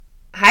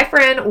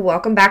everyone.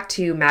 Welcome back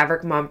to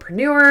Maverick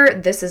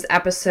Mompreneur. This is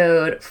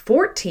episode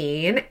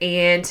 14,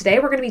 and today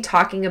we're going to be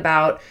talking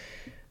about,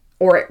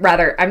 or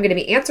rather, I'm going to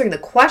be answering the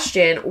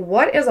question,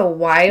 what is a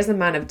wise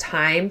amount of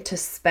time to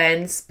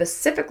spend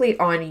specifically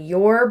on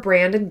your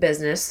brand and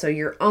business, so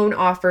your own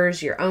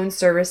offers, your own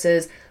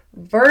services,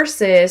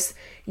 versus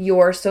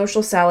your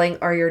social selling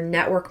or your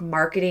network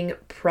marketing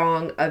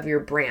prong of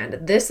your brand.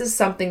 This is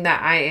something that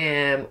I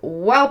am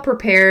well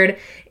prepared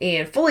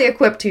and fully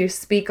equipped to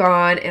speak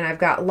on, and I've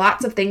got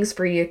lots of things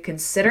for you to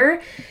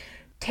consider.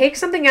 Take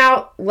something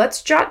out.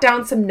 Let's jot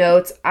down some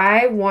notes.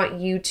 I want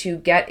you to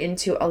get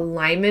into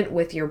alignment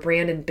with your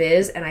brand and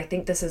biz, and I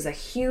think this is a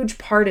huge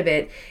part of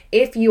it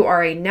if you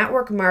are a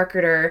network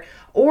marketer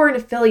or an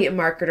affiliate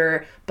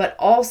marketer, but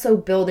also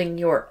building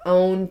your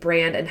own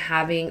brand and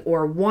having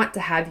or want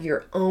to have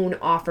your own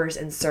offers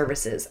and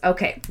services.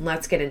 Okay,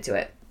 let's get into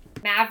it.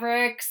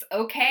 Mavericks,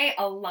 okay,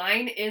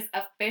 Align is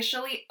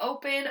officially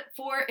open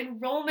for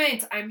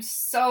enrollment. I'm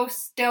so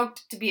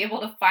stoked to be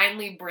able to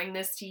finally bring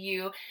this to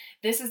you.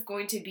 This is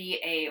going to be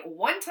a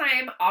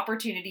one-time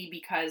opportunity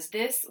because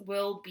this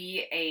will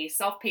be a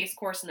self-paced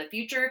course in the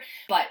future,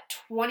 but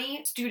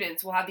 20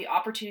 students will have the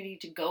opportunity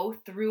to go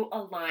through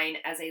Align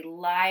as a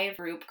live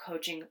group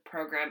coaching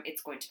program.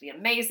 It's going to be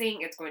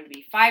amazing. It's going to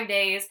be 5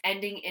 days,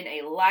 ending in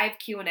a live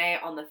Q&A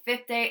on the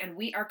 5th day, and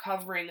we are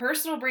covering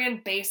personal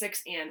brand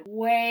basics and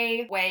way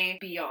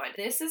beyond.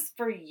 This is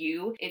for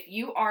you if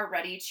you are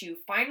ready to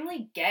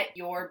finally get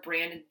your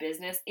brand and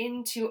business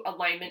into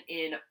alignment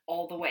in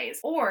all the ways,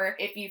 or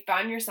if you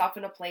found yourself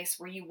in a place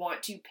where you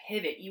want to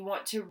pivot, you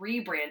want to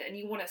rebrand, and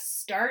you want to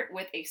start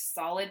with a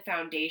solid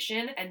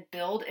foundation and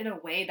build in a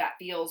way that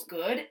feels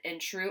good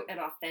and true and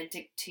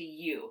authentic to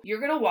you. You're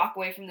going to walk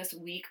away from this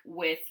week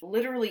with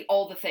literally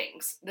all the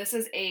things. This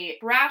is a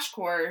crash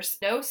course,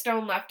 no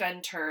stone left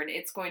unturned.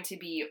 It's going to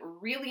be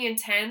really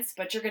intense,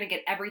 but you're going to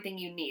get everything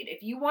you need.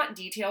 If you want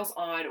details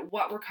on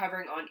what we're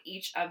covering on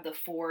each of the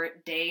 4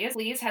 days,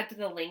 please head to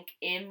the link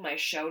in my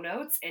show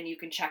notes and you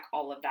can check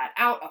all of that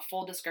out, a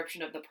full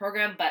description of the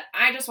program. But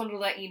I just wanted to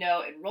let you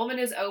know enrollment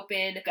is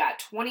open. We've got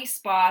 20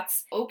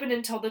 spots open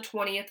until the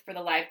 20th for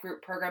the live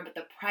group program, but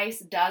the price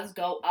does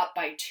go up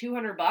by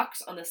 $200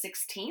 on the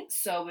 16th.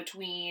 So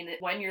between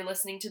when you're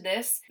listening to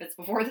this, if it's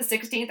before the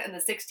 16th and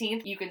the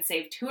 16th, you can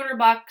save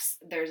 $200.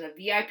 There's a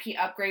VIP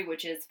upgrade,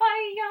 which is fire.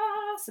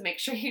 So make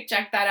sure you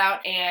check that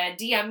out and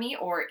DM me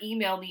or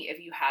email me if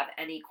you have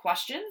any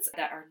questions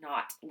that are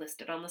not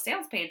listed on the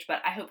sales page.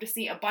 But I hope to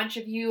see a bunch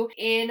of you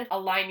in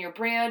Align Your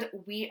Brand.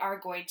 We are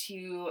going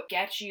to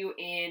get you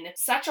in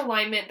such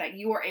alignment that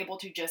you are able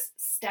to just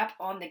step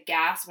on the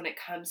gas when it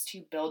comes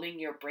to building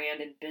your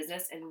brand and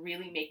business and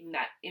really making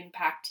that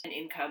impact and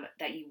income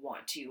that you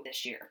want to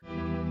this year.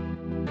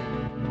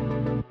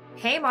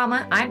 Hey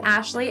mama, I'm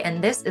Ashley,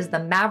 and this is the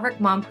Maverick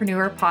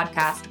Mompreneur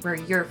podcast, where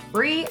you're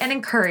free and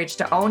encouraged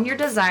to own your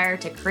desire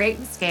to create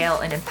and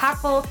scale an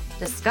impactful,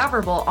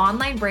 discoverable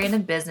online brand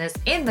and business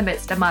in the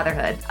midst of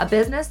motherhood. A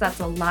business that's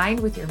aligned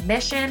with your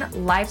mission,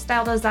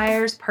 lifestyle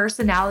desires,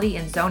 personality,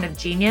 and zone of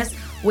genius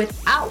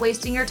without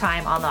wasting your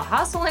time on the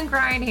hustle and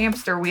grind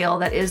hamster wheel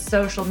that is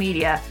social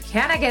media.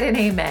 Can I get an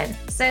amen?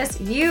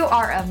 Sis, you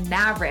are a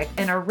maverick,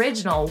 an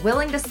original,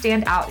 willing to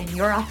stand out in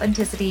your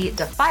authenticity,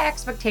 defy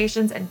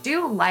expectations, and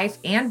do life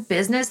and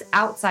business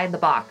outside the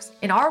box.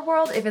 In our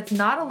world, if it's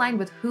not aligned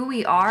with who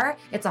we are,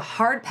 it's a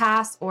hard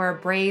pass or a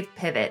brave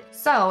pivot.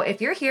 So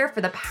if you're here for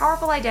the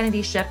powerful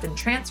identity shift and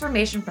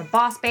transformation from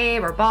boss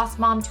babe or boss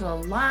mom to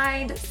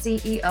aligned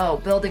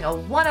CEO, building a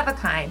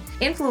one-of-a-kind,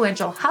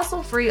 influential,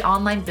 hustle-free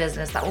online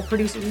business that will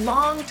produce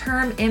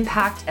long-term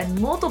impact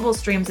and multiple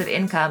streams of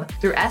income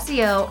through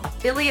SEO,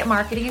 affiliate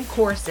marketing, and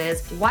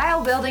courses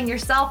while building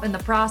yourself in the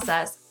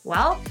process,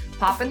 well,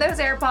 pop in those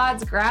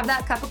AirPods, grab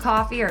that cup of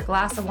coffee or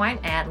glass of wine,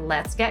 and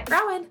let's get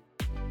growing.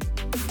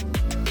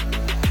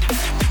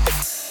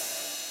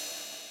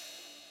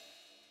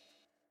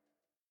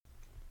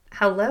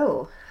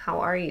 Hello,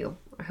 how are you?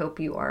 I hope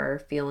you are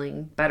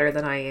feeling better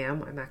than I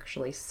am. I'm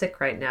actually sick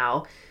right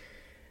now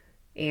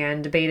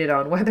and debated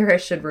on whether I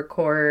should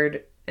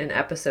record an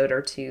episode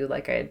or two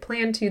like I had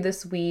planned to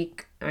this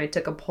week. I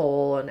took a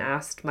poll and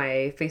asked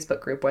my Facebook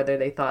group whether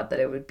they thought that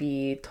it would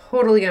be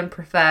totally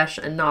unprofesh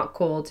and not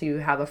cool to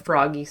have a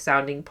froggy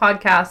sounding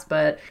podcast,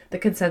 but the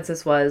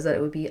consensus was that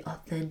it would be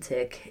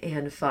authentic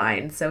and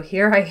fine. So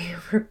here I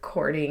am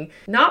recording,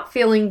 not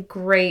feeling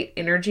great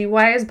energy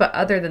wise, but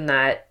other than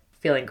that,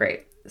 feeling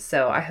great.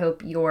 So I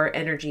hope your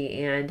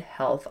energy and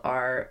health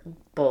are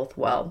both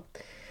well.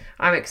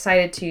 I'm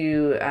excited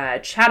to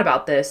chat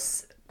about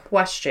this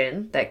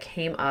question that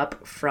came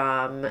up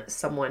from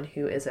someone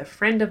who is a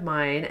friend of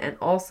mine and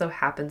also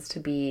happens to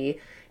be,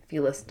 if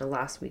you listened to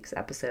last week's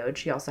episode,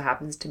 she also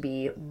happens to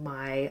be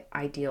my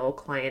ideal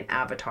client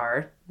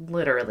avatar.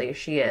 Literally,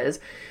 she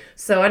is.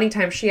 So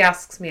anytime she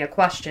asks me a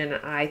question,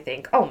 I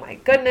think, oh my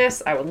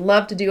goodness, I would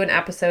love to do an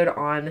episode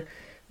on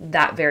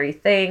that very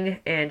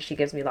thing. And she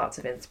gives me lots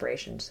of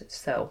inspiration.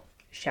 So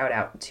shout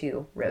out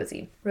to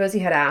Rosie. Rosie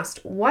had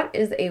asked, what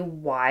is a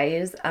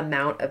wise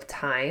amount of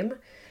time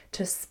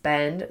to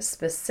spend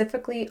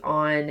specifically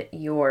on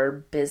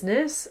your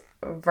business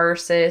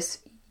versus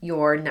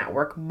your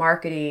network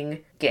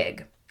marketing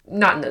gig.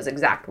 Not in those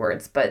exact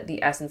words, but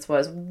the essence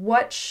was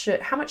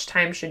how much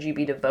time should you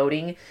be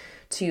devoting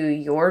to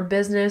your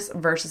business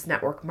versus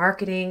network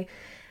marketing?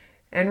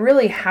 And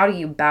really, how do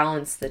you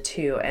balance the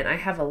two? And I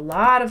have a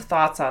lot of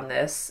thoughts on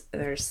this.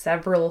 There's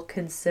several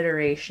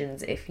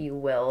considerations, if you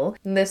will.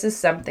 And this is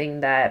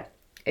something that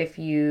if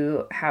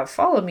you have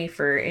followed me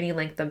for any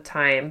length of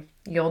time,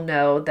 you'll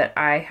know that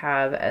I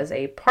have as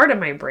a part of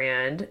my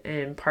brand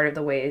and part of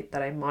the way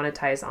that I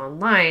monetize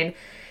online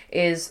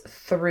is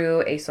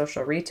through a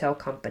social retail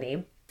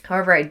company.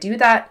 However, I do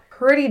that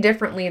pretty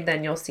differently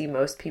than you'll see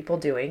most people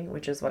doing,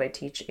 which is what I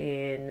teach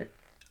in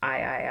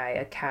III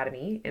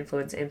Academy,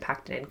 Influence,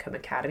 Impact, and Income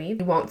Academy.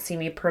 You won't see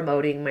me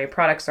promoting my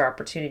products or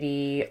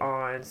opportunity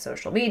on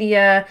social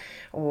media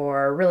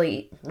or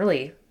really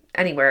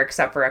anywhere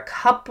except for a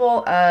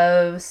couple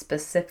of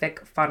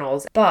specific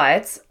funnels.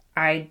 But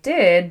I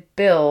did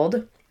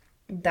build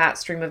that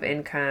stream of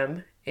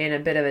income in a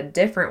bit of a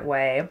different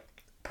way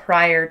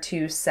prior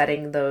to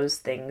setting those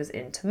things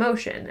into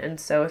motion. And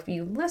so if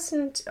you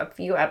listened a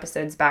few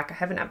episodes back, I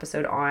have an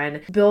episode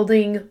on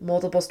building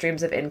multiple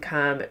streams of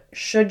income.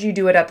 Should you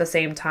do it at the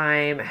same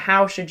time?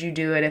 How should you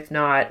do it if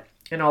not?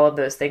 And all of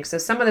those things. So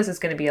some of this is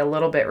going to be a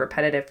little bit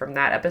repetitive from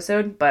that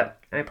episode, but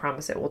I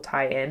promise it will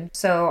tie in.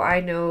 So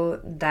I know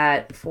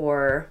that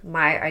for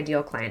my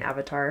ideal client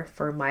avatar,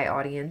 for my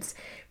audience,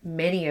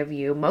 many of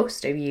you,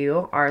 most of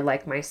you are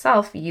like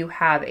myself. You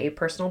have a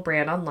personal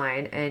brand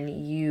online and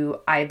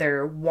you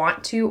either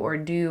want to or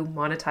do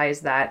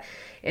monetize that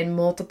in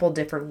multiple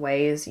different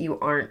ways. You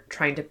aren't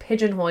trying to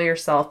pigeonhole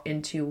yourself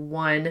into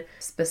one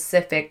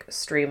specific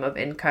stream of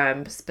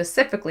income.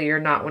 Specifically, you're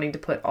not wanting to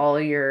put all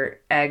your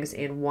eggs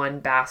in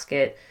one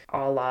basket,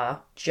 a la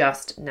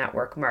just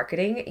network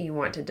marketing. You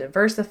want to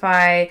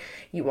diversify.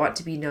 You want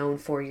to be known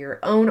for your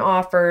own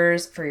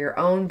offers, for your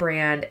own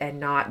brand, and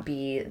not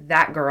be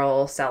that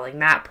girl selling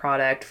that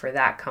product for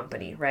that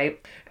company,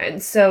 right?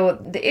 And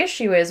so the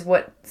issue is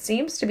what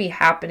seems to be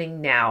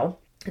happening now,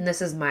 and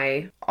this is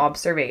my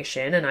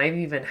observation, and I've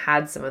even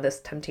had some of this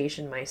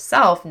temptation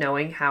myself,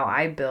 knowing how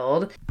I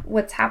build.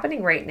 What's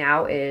happening right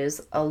now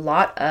is a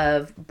lot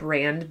of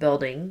brand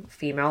building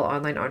female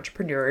online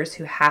entrepreneurs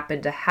who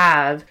happen to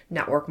have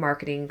network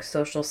marketing,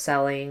 social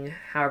selling,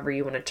 however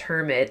you want to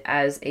term it,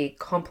 as a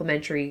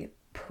complementary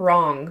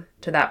prong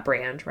to that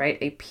brand, right?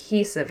 A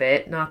piece of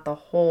it, not the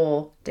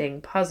whole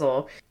dang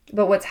puzzle.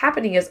 But what's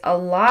happening is a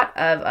lot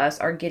of us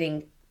are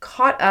getting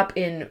caught up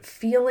in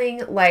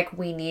feeling like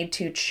we need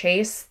to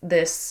chase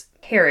this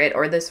carrot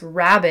or this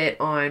rabbit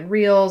on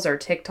Reels or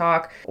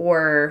TikTok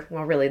or,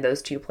 well, really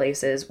those two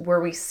places where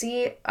we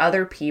see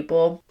other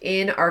people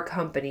in our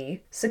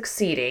company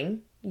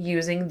succeeding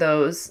using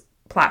those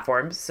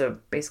platforms, so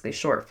basically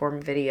short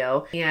form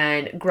video,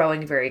 and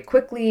growing very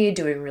quickly,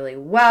 doing really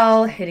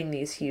well, hitting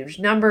these huge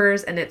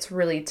numbers, and it's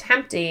really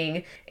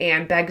tempting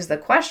and begs the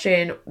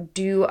question,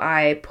 do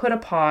I put a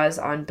pause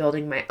on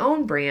building my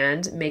own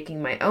brand,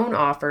 making my own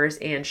offers,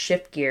 and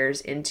shift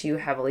gears into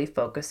heavily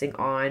focusing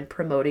on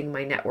promoting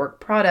my network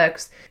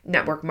products,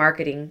 network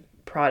marketing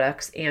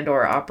products, and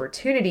or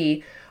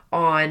opportunity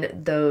on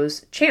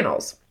those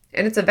channels?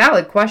 And it's a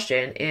valid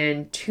question,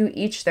 and to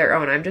each their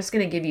own. I'm just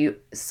going to give you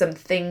some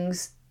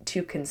things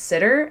to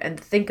consider and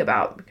think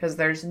about, because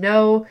there's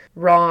no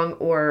wrong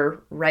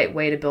or right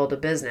way to build a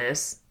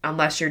business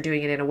unless you're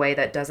doing it in a way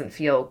that doesn't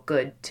feel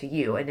good to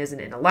you and isn't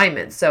in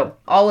alignment. So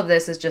all of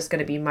this is just going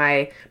to be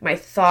my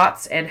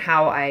thoughts and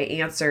how I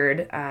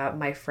answered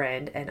my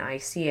friend an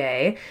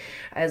ICA,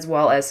 as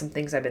well as some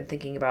things I've been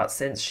thinking about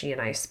since she and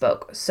I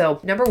spoke.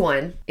 So number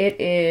one, it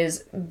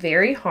is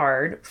very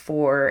hard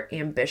for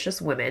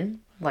ambitious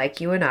women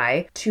like you and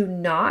I to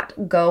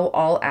not go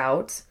all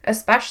out,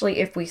 especially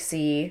if we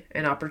see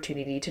an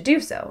opportunity to do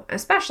so,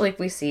 especially if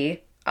we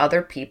see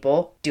other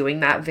people doing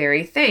that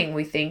very thing.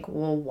 We think,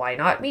 well, why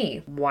not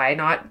me? Why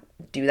not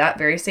do that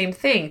very same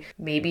thing?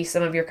 Maybe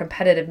some of your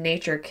competitive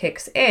nature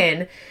kicks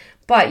in,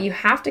 but you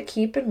have to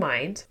keep in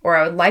mind, or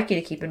I would like you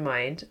to keep in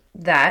mind,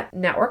 that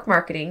network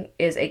marketing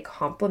is a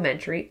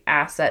complementary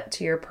asset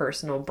to your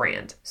personal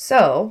brand.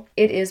 So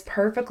it is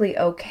perfectly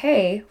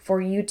okay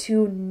for you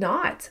to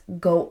not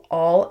go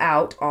all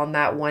out on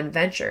that one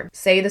venture.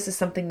 Say this is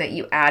something that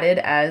you added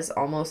as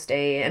almost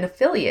an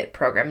affiliate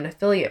program, an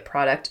affiliate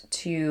product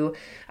to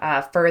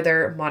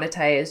further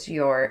monetize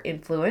your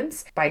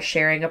influence by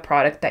sharing a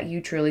product that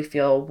you truly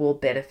feel will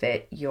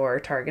benefit your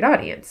target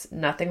audience.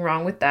 Nothing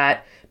wrong with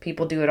that.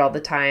 People do it all the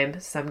time.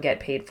 Some get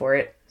paid for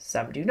it.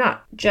 Some do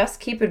not. Just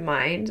keep in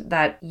mind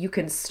that you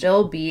can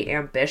still be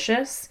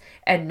ambitious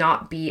and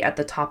not be at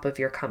the top of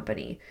your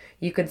company.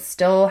 You can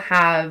still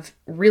have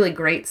really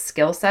great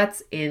skill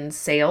sets in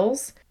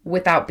sales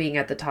without being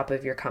at the top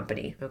of your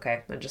company.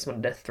 Okay, I just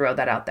wanted to throw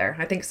that out there.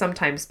 I think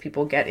sometimes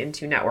people get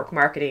into network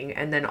marketing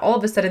and then all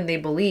of a sudden they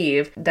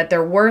believe that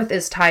their worth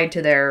is tied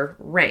to their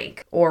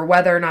rank or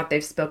whether or not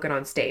they've spoken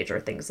on stage or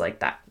things like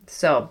that.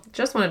 So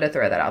just wanted to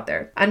throw that out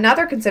there.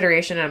 Another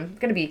consideration, I'm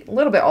going to be a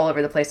little bit all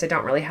over the place. I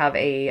don't really have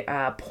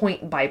a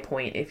point by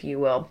point, if you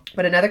will.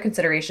 But another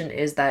consideration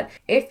is that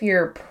if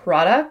your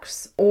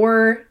products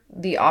or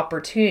the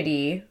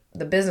opportunity,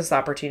 the business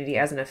opportunity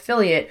as an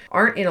affiliate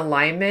aren't in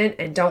alignment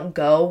and don't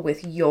go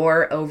with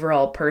your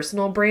overall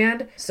personal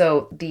brand,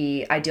 so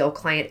the ideal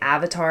client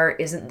avatar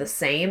isn't the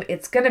same,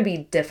 it's going to be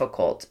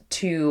difficult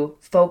to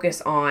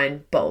focus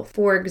on both.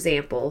 For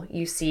example,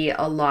 you see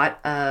a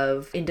lot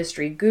of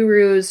industry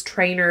gurus,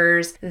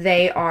 trainers,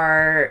 they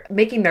are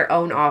making their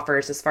own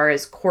offers as far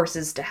as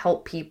courses to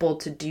help people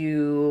to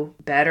do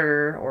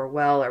better or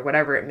well or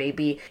whatever it may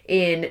be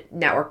in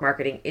network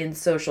marketing, in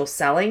social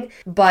selling,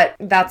 but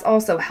that's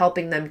also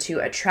helping them to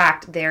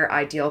attract their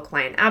ideal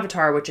client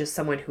avatar, which is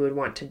someone who would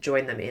want to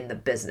join them in the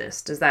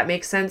business. Does that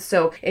make sense?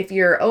 So if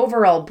your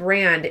overall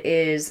brand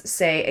is,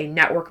 say, a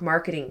network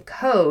marketing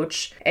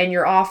coach and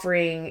you're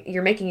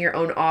making your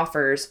own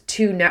offers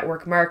to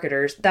network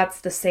marketers,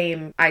 that's the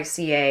same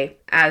ICA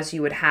as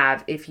you would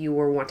have if you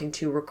were wanting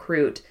to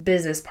recruit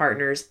business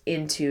partners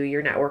into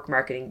your network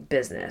marketing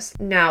business.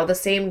 Now, the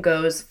same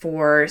goes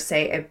for,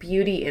 say, a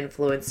beauty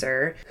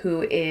influencer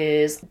who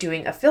is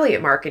doing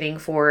affiliate marketing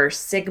for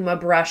Sigma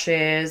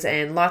brushes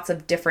and lots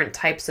of different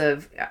types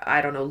of,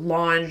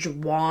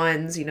 Lange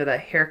wands, the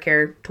hair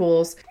care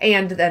tools.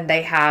 And then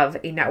they have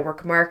a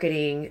network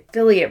marketing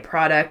affiliate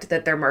product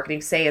that they're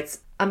marketing. Say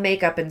it's a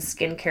makeup and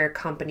skincare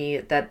company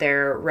that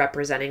they're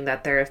representing,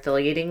 that they're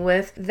affiliating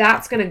with,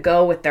 that's going to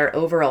go with their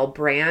overall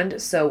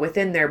brand. So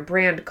within their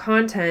brand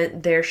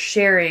content, they're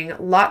sharing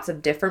lots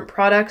of different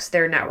products.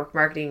 Their network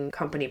marketing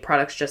company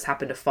products just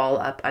happen to fall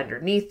up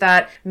underneath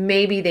that.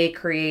 Maybe they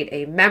create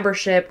a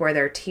membership where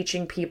they're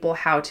teaching people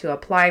how to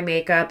apply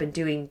makeup and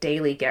doing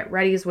daily get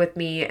readies with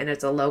me, and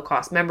it's a low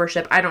cost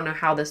membership. I don't know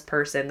how this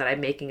person that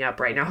I'm making up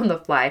right now on the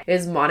fly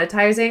is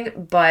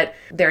monetizing, but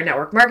their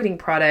network marketing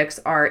products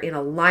are in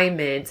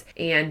alignment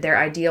and their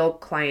ideal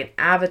client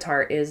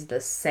avatar is the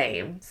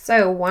same.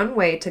 So one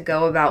way to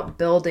go about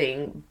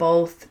building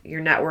both your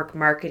network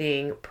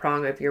marketing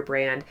prong of your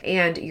brand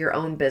and your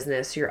own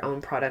business, your own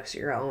products,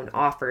 your own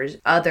offers,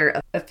 other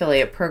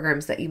affiliate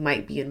programs that you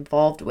might be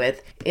involved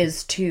with,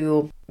 is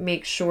to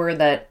make sure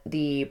that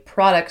the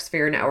products for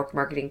your network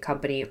marketing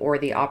company or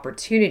the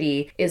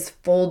opportunity is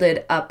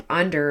folded up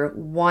under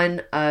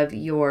one of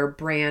your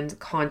brand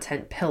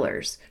content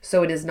pillars.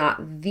 So it is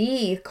not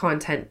the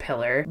content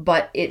pillar,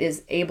 but it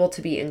is able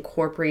to be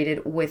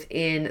incorporated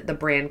within the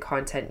brand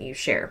content you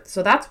share.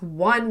 So that's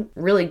one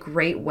really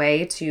great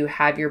way to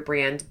have your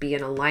brand be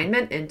in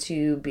alignment and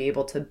to be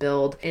able to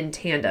build in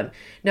tandem.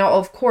 Now,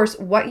 of course,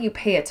 what you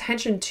pay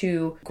attention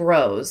to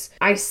grows.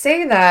 I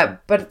say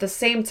that, but at the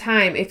same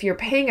time, if you're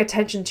paying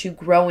attention to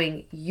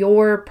growing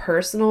your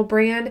personal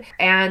brand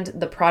and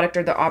the product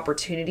or the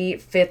opportunity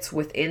fits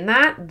within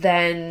that,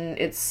 then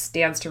it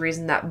stands to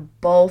reason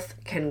that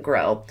both can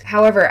grow.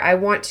 However,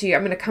 I'm going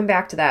to come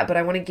back to that, but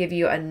I want to give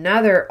you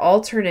another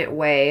alternate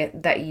way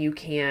that you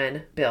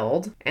can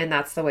build, and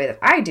that's the way that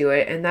I do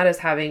it, and that is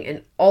having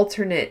an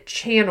alternate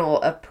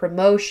channel of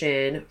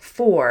promotion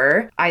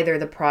for either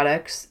the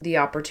products, the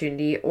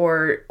opportunity,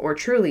 or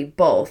truly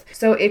both.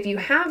 So if you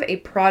have a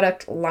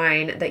product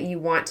line that you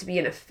want to be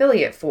an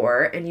affiliate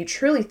for, and you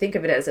truly think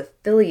of it as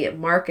affiliate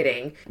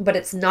marketing, but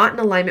it's not in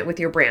alignment with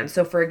your brand.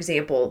 So for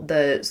example,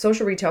 the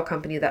social retail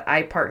company that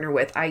I partner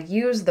with, I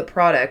use the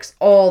products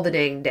all the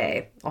dang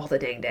day,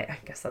 I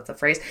guess that's a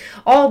phrase,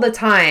 all the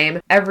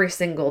time, every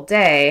single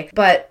day,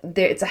 but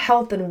it's a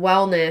health and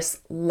wellness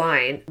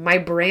line. My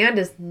brand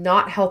is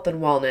not health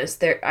and wellness.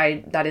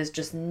 That is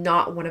just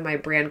not one of my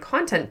brand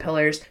content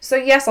pillars. So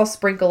yes, I'll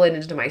sprinkle it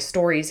into my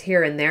stories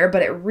here and there,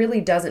 but it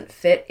really doesn't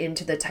fit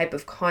into the type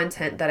of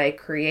content that I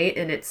create,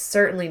 and it's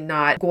certainly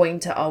not going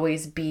to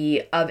always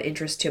be of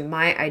interest to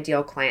my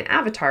ideal client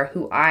avatar,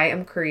 who I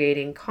am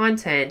creating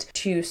content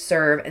to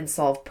serve and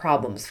solve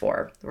problems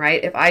for,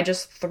 right? If I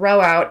just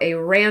throw out a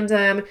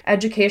random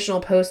educational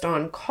post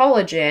on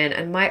collagen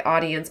and my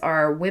audience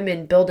are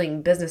women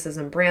building businesses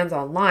and brands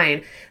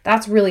online,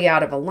 that's really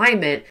out of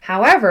alignment.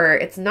 However,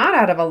 it's not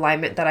out of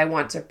alignment that I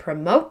want to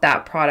promote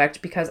that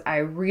product because I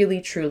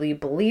really truly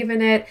believe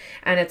in it,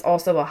 and it's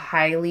also a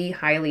highly,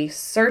 highly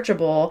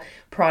searchable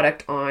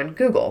product on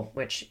Google,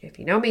 which if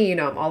you know me, you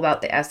know I'm all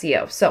about the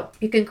SEO. So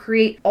you can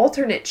create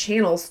alternate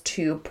channels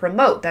to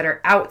promote that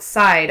are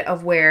outside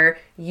of where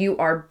you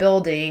are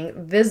building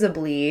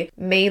visibly,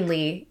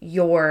 mainly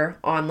your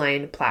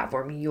online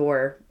platform,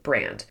 your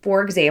brand.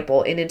 For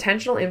example, in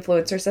Intentional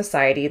Influencer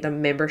Society, the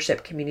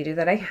membership community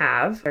that I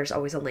have, there's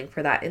always a link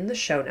for that in the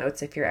show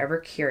notes if you're ever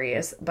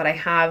curious, but I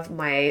have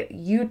my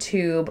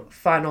YouTube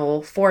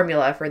funnel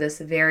formula for this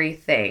very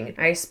thing.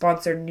 I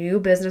sponsor new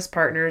business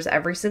partners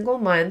every single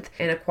month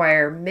and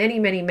acquire many,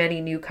 many,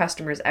 many new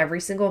customers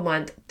every single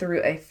month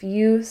through a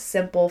few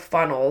simple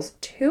funnels,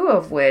 two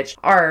of which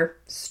are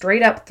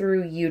straight up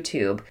through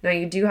YouTube. Now,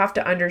 you do have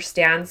to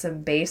understand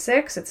some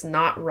basics. It's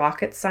not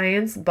rocket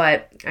science,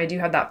 but I do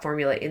have that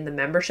formula in the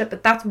membership.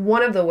 But that's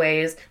one of the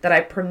ways that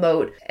I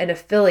promote an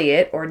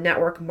affiliate or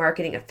network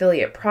marketing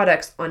affiliate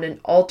products on an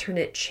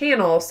alternate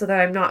channel so that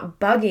I'm not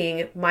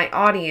bugging my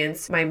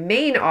audience, my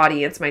main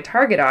audience, my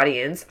target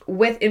audience,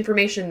 with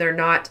information they're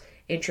not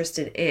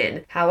interested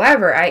in.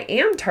 However, I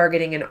am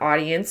targeting an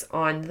audience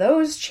on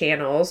those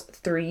channels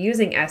through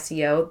using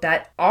SEO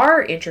that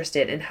are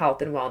interested in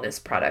health and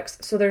wellness products.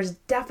 So there's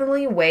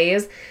definitely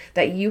ways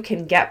that you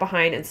can get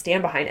behind and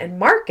stand behind and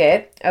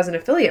market as an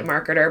affiliate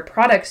marketer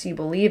products you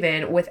believe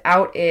in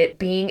without it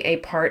being a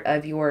part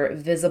of your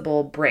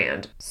visible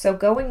brand. So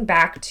going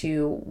back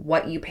to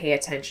what you pay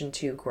attention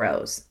to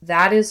grows.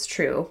 That is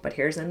true, but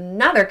here's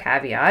another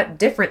caveat,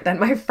 different than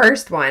my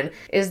first one,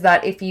 is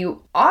that if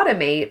you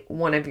automate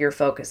one of your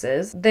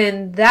focuses,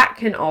 then that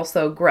can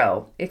also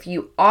grow. If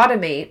you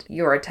automate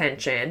your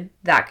attention,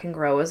 that can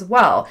grow as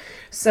well.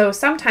 So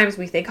sometimes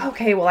we think,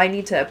 okay, well, I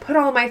need to put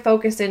all my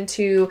focus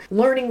into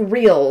learning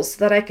Reels so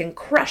that I can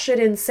crush it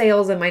in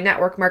sales in my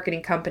network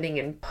marketing company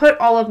and put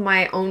all of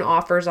my own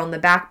offers on the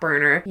back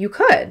burner.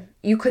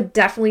 You could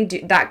definitely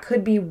do that.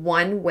 Could be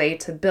one way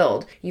to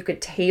build. You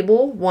could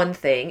table one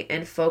thing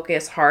and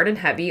focus hard and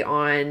heavy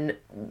on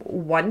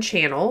one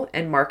channel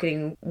and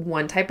marketing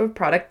one type of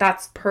product.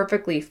 That's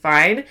perfectly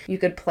fine. You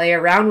could play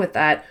around with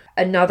that.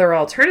 Another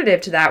alternative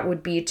to that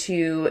would be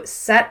to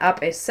set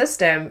up a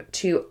system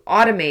to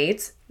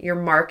automate your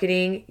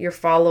marketing, your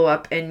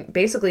follow-up, and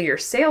basically your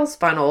sales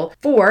funnel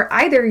for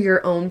either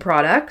your own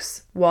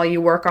products while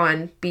you work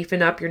on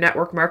beefing up your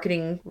network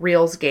marketing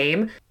Reels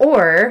game,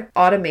 or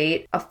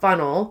automate a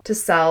funnel to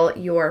sell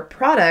your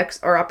products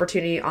or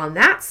opportunity on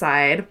that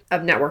side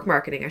of network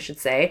marketing, I should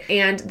say,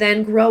 and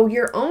then grow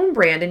your own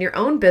brand and your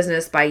own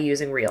business by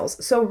using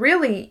Reels. So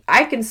really,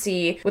 I can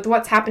see with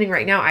what's happening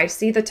right now, I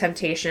see the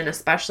temptation,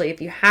 especially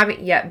if you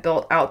haven't yet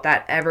built out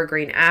that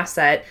evergreen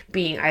asset,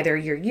 being either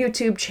your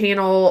YouTube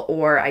channel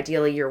or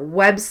ideally your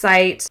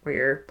website where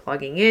you're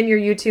plugging in your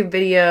YouTube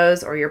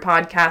videos or your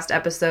podcast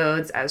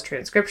episodes as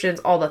transcriptions,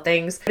 all the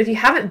things. But if you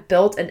haven't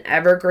built an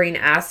evergreen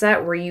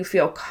asset where you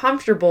feel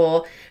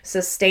comfortable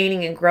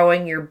sustaining and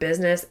growing your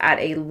business at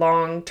a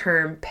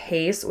long-term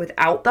pace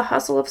without the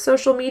hustle of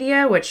social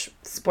media, which,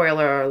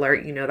 spoiler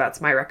alert,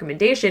 that's my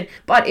recommendation.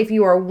 But if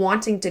you are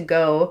wanting to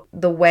go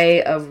the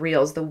way of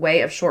Reels, the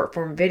way of short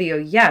form video,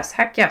 yes,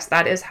 heck yes,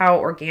 that is how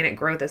organic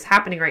growth is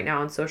happening right now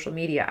on social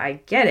media.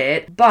 I get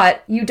it,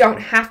 but you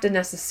don't have to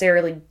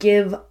necessarily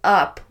give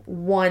up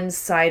one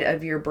side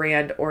of your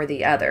brand or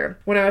the other.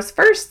 When I was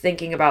first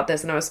thinking about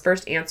this and I was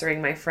first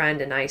answering my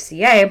friend in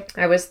ICA,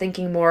 I was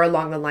thinking more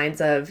along the lines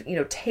of,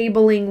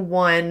 tabling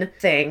one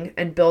thing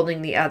and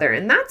building the other.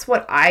 And that's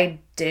what I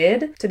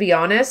did, to be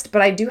honest,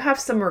 but I do have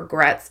some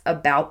regrets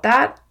about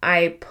that.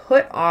 I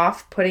put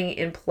off putting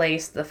in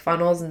place the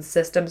funnels and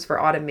systems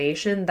for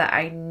automation that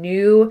I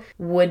knew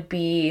would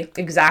be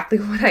exactly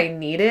what I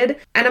needed.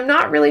 And I'm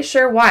not really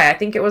sure why. I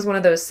think it was one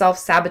of those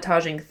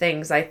self-sabotaging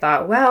things. I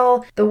thought,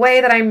 well, the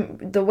way that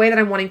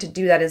I'm wanting to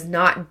do that is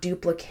not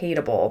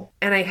duplicatable.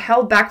 And I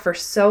held back for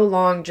so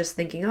long just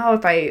thinking, oh,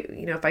 if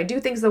I do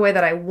things the way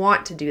that I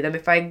want to do them,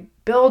 if I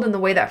build in the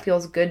way that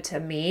feels good to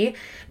me,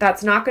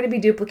 that's not going to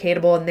be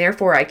duplicatable and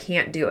therefore I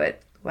can't do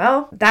it.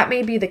 Well, that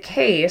may be the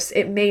case.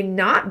 It may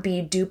not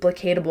be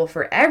duplicatable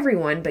for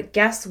everyone, but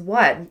guess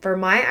what? For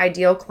my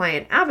ideal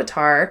client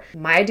avatar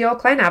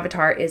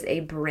is a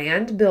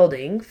brand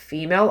building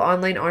female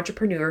online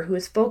entrepreneur who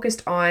is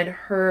focused on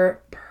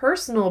her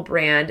personal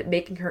brand,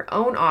 making her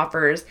own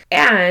offers,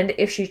 and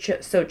if she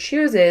so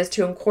chooses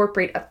to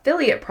incorporate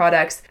affiliate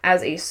products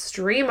as a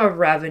stream of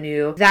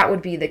revenue, that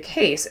would be the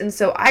case. And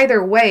so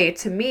either way,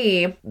 to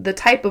me, the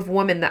type of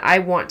woman that I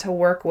want to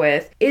work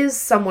with is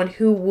someone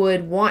who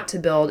would want to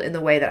build in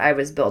the way that I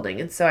was building.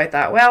 And so I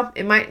thought, well,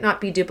 it might not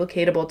be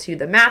duplicatable to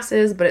the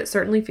masses, but it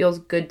certainly feels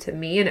good to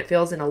me and it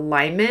feels in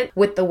alignment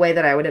with the way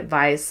that I would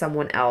advise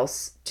someone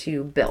else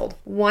to build.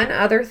 One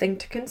other thing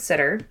to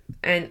consider,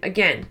 and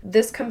again,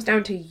 this comes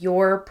down to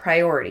your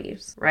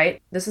priorities,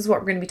 right? This is what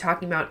we're going to be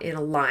talking about in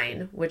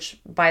Align, which,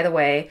 by the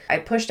way, I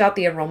pushed out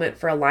the enrollment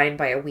for Align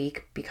by a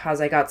week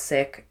because I got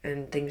sick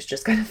and things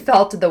just kind of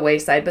fell to the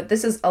wayside. But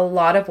this is a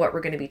lot of what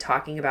we're going to be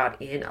talking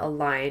about in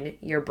Align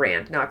Your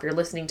Brand. Now, if you're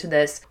listening to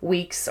this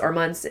weeks or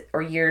months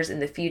or years in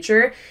the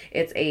future,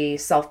 it's a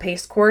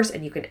self-paced course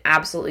and you can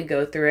absolutely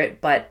go through it,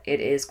 but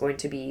it is going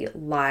to be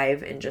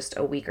live in just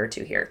a week or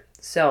two here.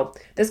 So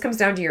this comes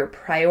down to your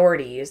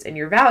priorities and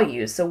your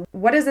values. So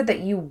what is it that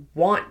you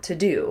want to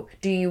do?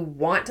 Do you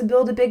want to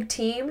build a big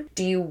team?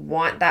 Do you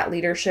want that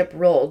leadership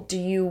role? Do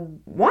you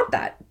want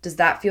that? Does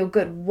that feel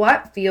good?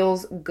 What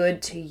feels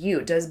good to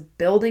you? Does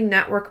building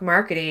network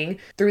marketing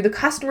through the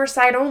customer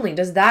side only,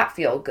 does that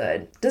feel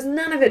good? Does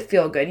none of it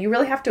feel good? You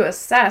really have to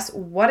assess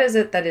what is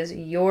it that is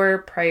your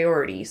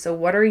priority. So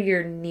what are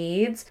your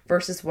needs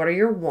versus what are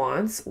your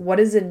wants? What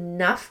is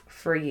enough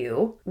for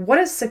you? What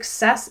does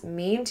success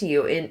mean to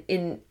you? And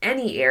in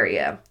any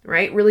area,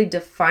 right? Really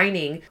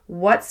defining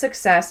what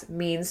success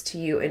means to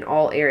you in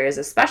all areas,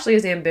 especially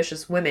as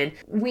ambitious women.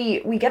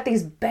 We get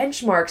these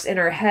benchmarks in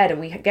our head and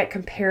we get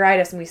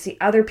comparitis and we see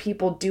other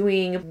people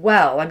doing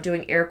well. I'm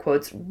doing air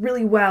quotes,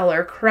 really well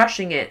or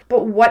crushing it.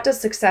 But what does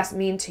success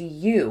mean to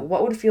you?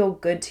 What would feel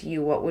good to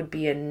you? What would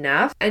be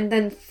enough? And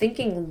then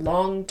thinking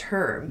long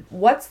term.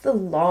 What's the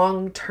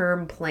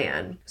long-term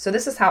plan? So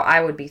this is how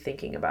I would be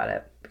thinking about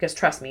it. Because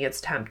trust me,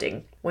 it's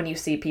tempting when you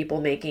see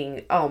people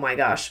making, oh my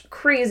gosh,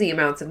 crazy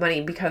amounts of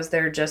money because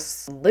they're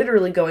just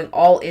literally going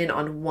all in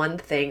on one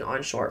thing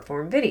on short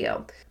form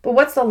video. But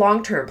what's the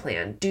long-term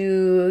plan?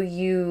 Do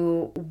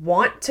you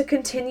want to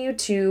continue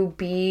to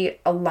be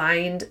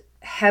aligned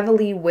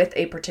heavily with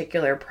a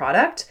particular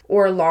product,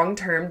 or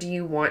long-term do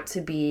you want to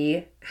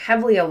be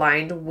heavily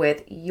aligned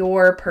with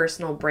your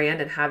personal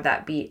brand and have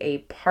that be a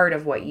part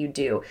of what you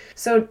do?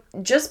 So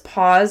just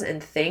pause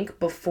and think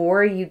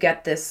before you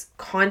get this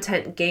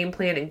content game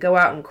plan and go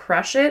out and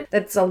crush it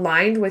that's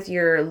aligned with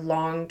your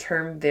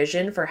long-term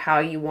vision for how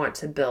you want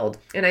to build.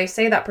 And I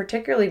say that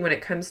particularly when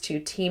it comes to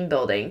team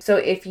building. So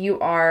if you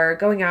are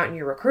going out and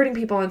you're recruiting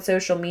people on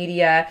social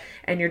media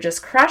and you're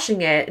just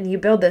crushing it and you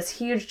build this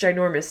huge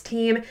ginormous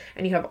team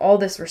and you have all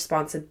this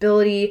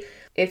responsibility,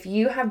 if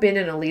you have been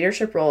in a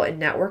leadership role in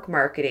network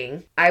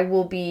marketing, I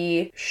will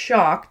be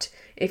shocked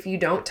if you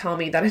don't tell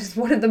me that is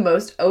one of the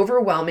most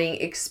overwhelming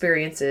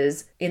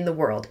experiences in the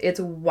world.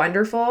 It's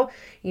wonderful.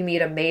 You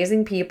meet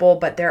amazing people,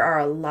 but there are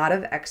a lot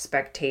of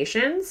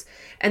expectations.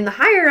 And the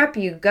higher up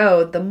you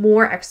go, the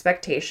more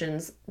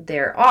expectations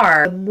there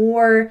are. The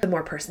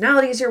more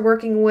personalities you're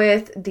working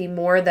with, the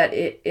more that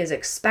it is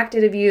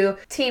expected of you.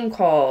 Team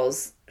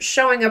calls,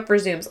 showing up for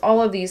Zooms,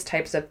 all of these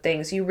types of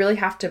things. You really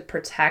have to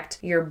protect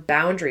your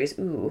boundaries.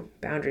 Ooh,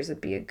 boundaries would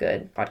be a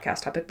good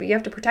podcast topic, but you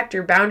have to protect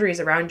your boundaries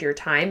around your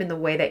time in the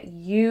way that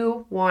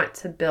you want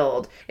to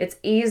build. It's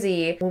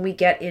easy when we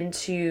get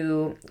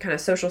into kind of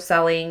social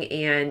selling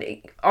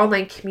and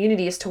online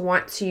communities to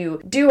want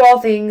to do all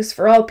things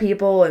for all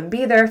people and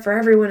be there for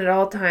everyone at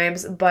all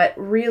times, but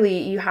really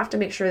you have to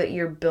make sure that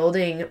you're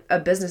building a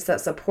business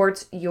that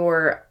supports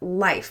your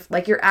life,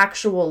 like your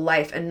actual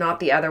life, and not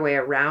the other way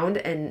around,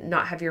 and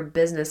not have your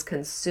business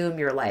consume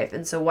your life.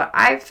 And so what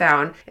I've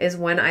found is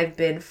when I've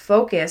been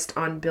focused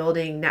on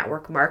building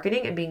network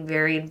marketing and being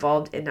very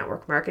involved in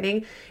network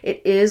marketing,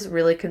 it is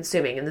really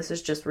consuming. And this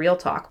is just real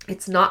talk.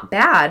 It's not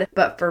bad,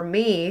 but for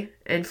me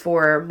and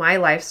for my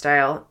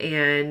lifestyle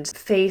and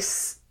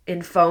face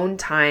in phone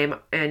time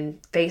and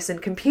face in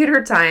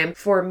computer time,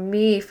 for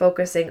me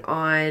focusing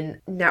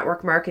on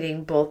network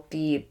marketing, both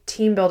the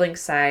team building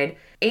side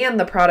and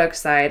the product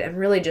side, and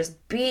really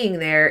just being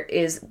there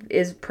is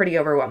pretty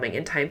overwhelming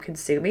and time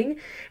consuming.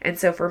 And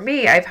so for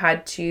me, I've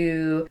had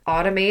to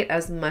automate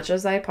as much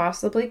as I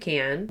possibly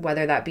can,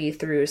 whether that be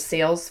through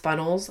sales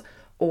funnels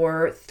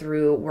or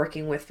through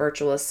working with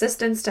virtual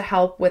assistants to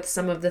help with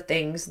some of the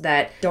things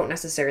that don't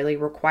necessarily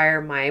require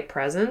my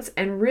presence,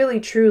 and really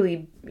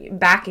truly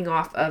backing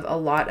off of a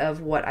lot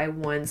of what I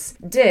once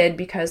did.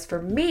 Because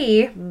for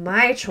me,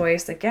 my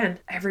choice, again,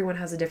 everyone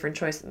has a different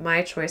choice.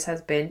 My choice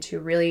has been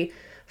to really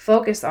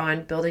focus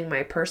on building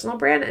my personal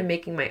brand and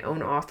making my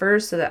own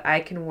offers so that I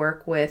can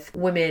work with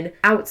women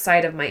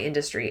outside of my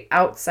industry,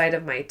 outside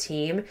of my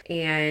team,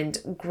 and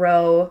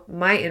grow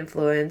my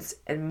influence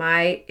and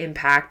my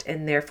impact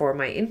and therefore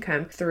my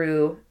income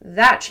through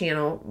that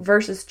channel,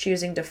 versus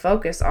choosing to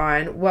focus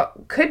on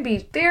what could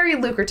be very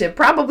lucrative,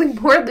 probably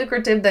more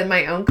lucrative than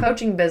my own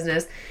coaching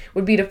business,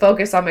 would be to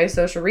focus on my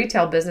social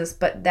retail business.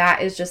 But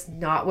that is just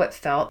not what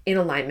felt in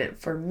alignment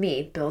for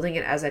me. Building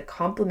it as a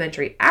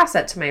complementary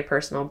asset to my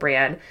personal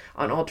brand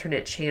on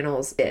alternate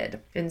channels did.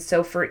 And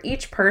so for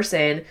each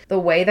person, the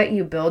way that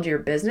you build your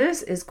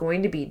business is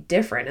going to be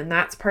different. And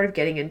that's part of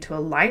getting into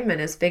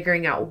alignment, is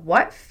figuring out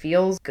what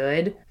feels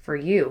good for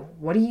you.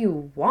 What do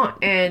you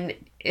want? And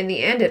in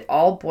the end, it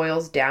all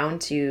boils down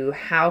to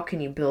how can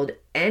you build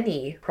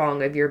any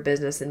prong of your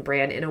business and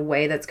brand in a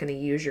way that's going to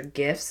use your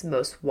gifts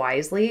most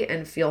wisely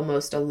and feel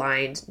most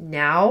aligned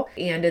now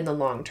and in the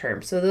long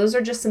term. So those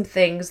are just some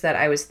things that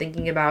I was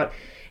thinking about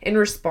in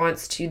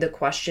response to the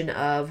question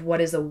of what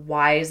is a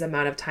wise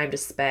amount of time to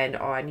spend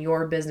on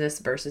your business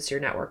versus your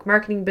network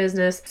marketing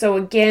business. So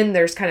again,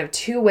 there's kind of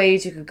two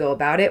ways you could go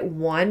about it.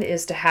 One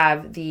is to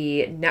have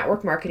the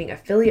network marketing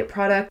affiliate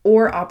product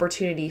or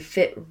opportunity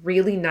fit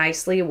really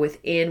nicely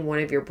within one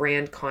of your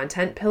brand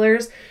content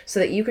pillars, so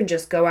that you can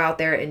just go out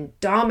there and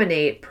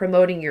dominate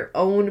promoting your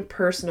own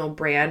personal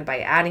brand by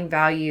adding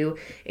value,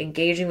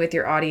 engaging with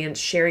your audience,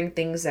 sharing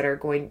things that are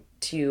going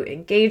to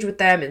engage with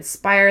them,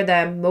 inspire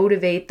them,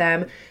 motivate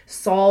them,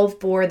 solve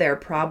for their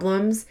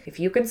problems. If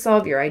you can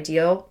solve your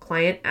ideal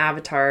client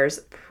avatar's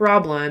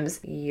problems,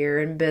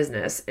 you're in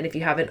business. And if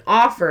you have an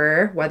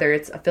offer, whether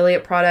it's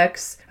affiliate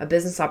products, a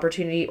business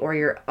opportunity, or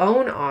your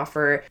own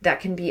offer that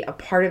can be a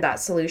part of that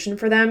solution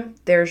for them,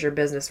 there's your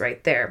business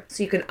right there.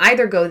 So you can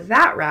either go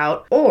that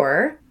route,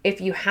 or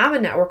if you have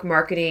a network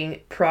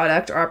marketing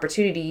product or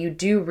opportunity you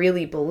do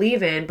really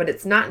believe in, but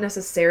it's not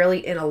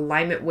necessarily in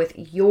alignment with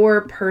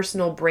your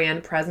personal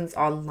brand presence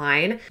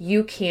online,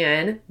 you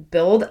can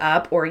build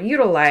up or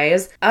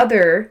utilize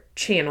other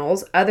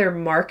channels, other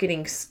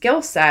marketing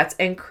skill sets,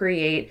 and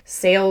create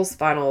sales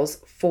funnels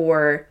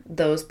for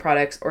those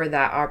products or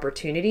that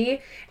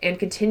opportunity, and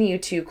continue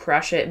to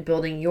crush it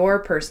building your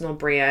personal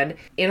brand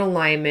in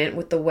alignment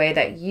with the way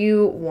that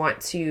you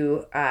want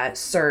to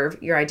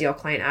serve your ideal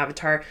client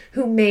avatar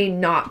who may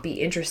not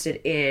be interested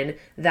in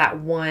that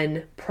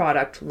one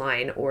product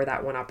line or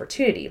that one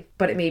opportunity,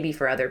 but it may be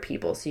for other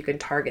people, so you can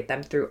target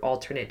them through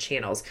alternate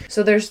channels.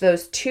 So there's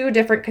those two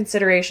different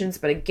considerations,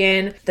 but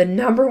again, the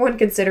number one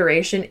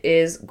consideration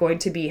is going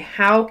to be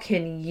how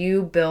can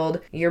you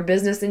build your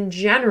business in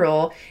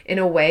general in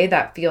a way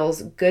that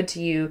feels good to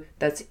you,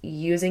 that's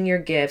using your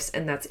gifts,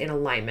 and that's in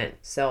alignment.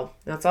 So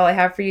that's all I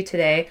have for you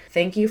today.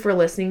 Thank you for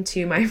listening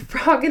to my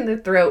frog in the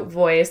throat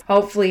voice.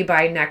 Hopefully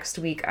by next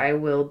week I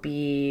will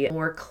be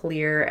more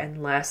clear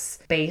and less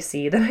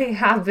bassy than I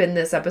have been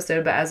this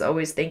episode. But as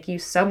always, thank you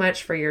so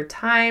much for your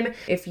time.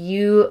 If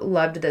you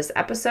loved this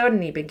episode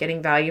and you've been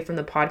getting value from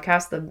the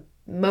podcast, the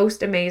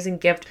most amazing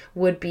gift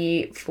would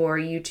be for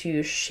you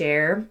to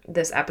share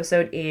this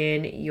episode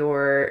in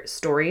your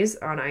stories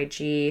on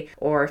IG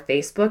or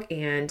Facebook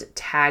and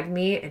tag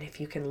me. And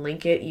if you can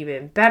link it,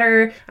 even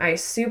better. I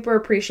super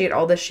appreciate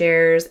all the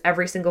shares.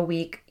 Every single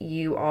week,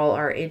 you all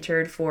are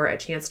entered for a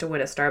chance to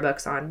win a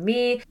Starbucks on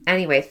me.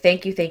 Anyway,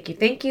 thank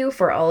you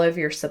for all of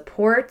your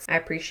support. I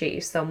appreciate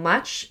you so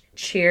much.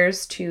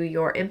 Cheers to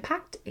your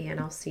impact, and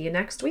I'll see you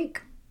next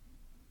week.